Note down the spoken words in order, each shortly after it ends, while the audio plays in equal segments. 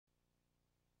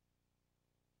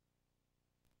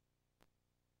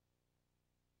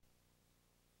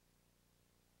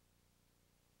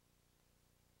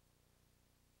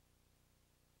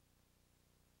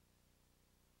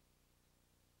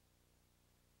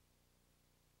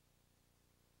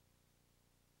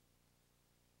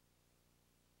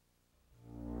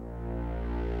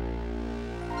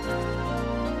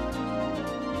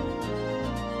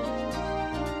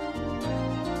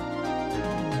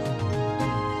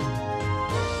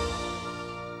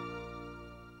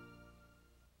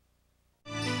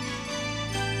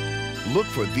Look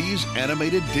for these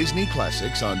animated Disney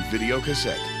classics on video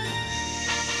cassette.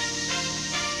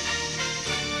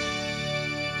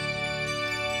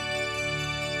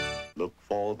 Look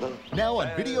for the... Now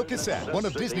on video cassette, one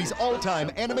of Disney's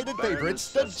all-time animated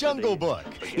favorites, The Jungle Book.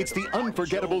 It's the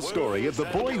unforgettable story of the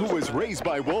boy who was raised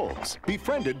by wolves,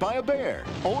 befriended by a bear,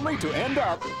 only to end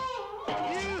up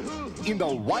in the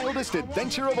wildest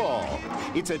adventure of all.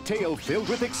 It's a tale filled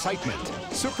with excitement,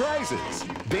 surprises,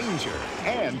 danger,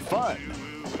 and fun.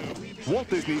 Walt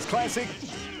Disney's classic,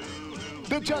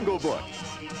 The Jungle Book.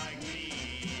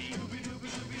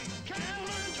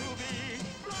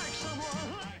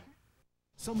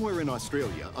 Somewhere in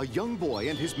Australia, a young boy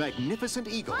and his magnificent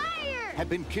eagle have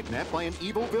been kidnapped by an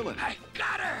evil villain. I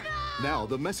got her! Now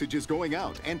the message is going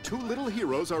out, and two little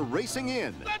heroes are racing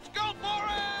in. Let's go for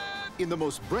it! In the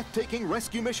most breathtaking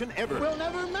rescue mission ever. We'll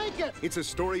never make it! It's a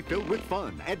story filled with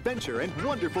fun, adventure, and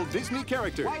wonderful Disney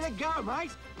characters. Way to go, mate!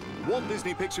 Walt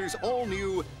Disney Pictures'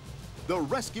 all-new The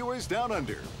Rescuers Down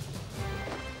Under.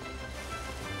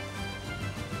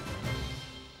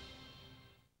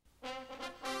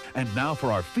 And now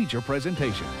for our feature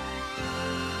presentation.